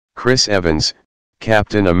Chris Evans,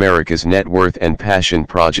 Captain America's net worth and passion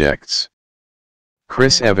projects.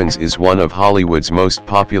 Chris Evans is one of Hollywood's most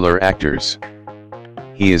popular actors.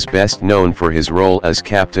 He is best known for his role as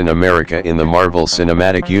Captain America in the Marvel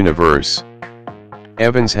Cinematic Universe.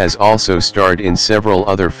 Evans has also starred in several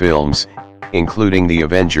other films, including The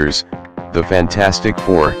Avengers, The Fantastic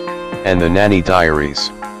Four, and The Nanny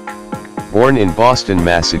Diaries. Born in Boston,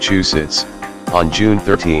 Massachusetts, on June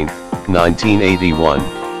 13,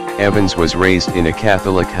 1981, Evans was raised in a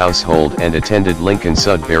Catholic household and attended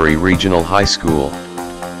Lincoln-Sudbury Regional High School.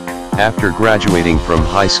 After graduating from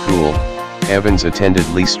high school, Evans attended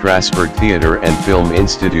Lee Strasberg Theater and Film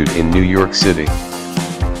Institute in New York City.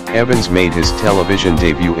 Evans made his television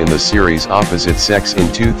debut in the series Opposite Sex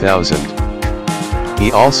in 2000.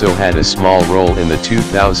 He also had a small role in the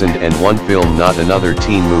 2001 film Not Another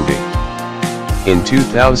Teen Movie. In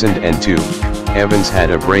 2002, Evans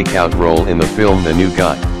had a breakout role in the film The New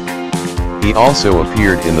Guy. He also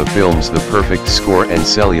appeared in the films The Perfect Score and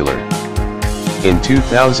Cellular. In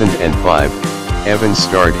 2005, Evans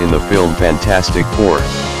starred in the film Fantastic Four.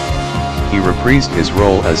 He reprised his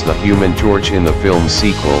role as the Human Torch in the film's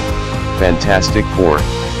sequel, Fantastic Four: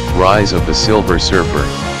 Rise of the Silver Surfer.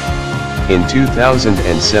 In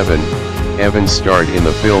 2007, Evans starred in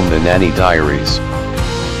the film The Nanny Diaries.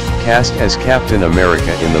 Cast as Captain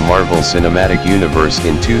America in the Marvel Cinematic Universe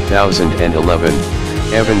in 2011,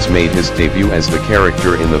 Evans made his debut as the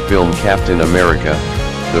character in the film Captain America: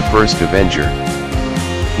 The First Avenger.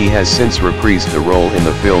 He has since reprised the role in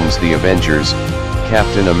the films The Avengers,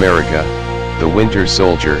 Captain America: The Winter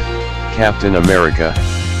Soldier, Captain America: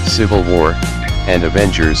 Civil War, and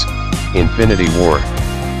Avengers: Infinity War.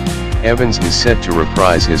 Evans is set to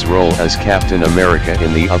reprise his role as Captain America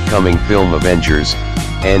in the upcoming film Avengers: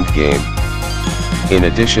 Endgame. In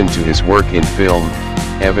addition to his work in film,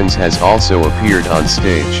 Evans has also appeared on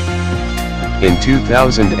stage. In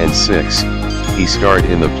 2006, he starred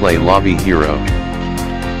in the play Lobby Hero.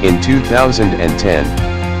 In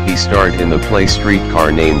 2010, he starred in the play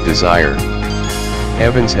Streetcar Named Desire.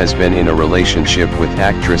 Evans has been in a relationship with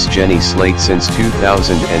actress Jenny Slate since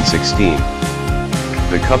 2016.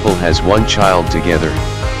 The couple has one child together.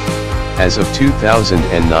 As of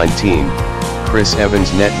 2019, Chris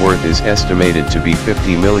Evans' net worth is estimated to be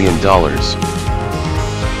 $50 million.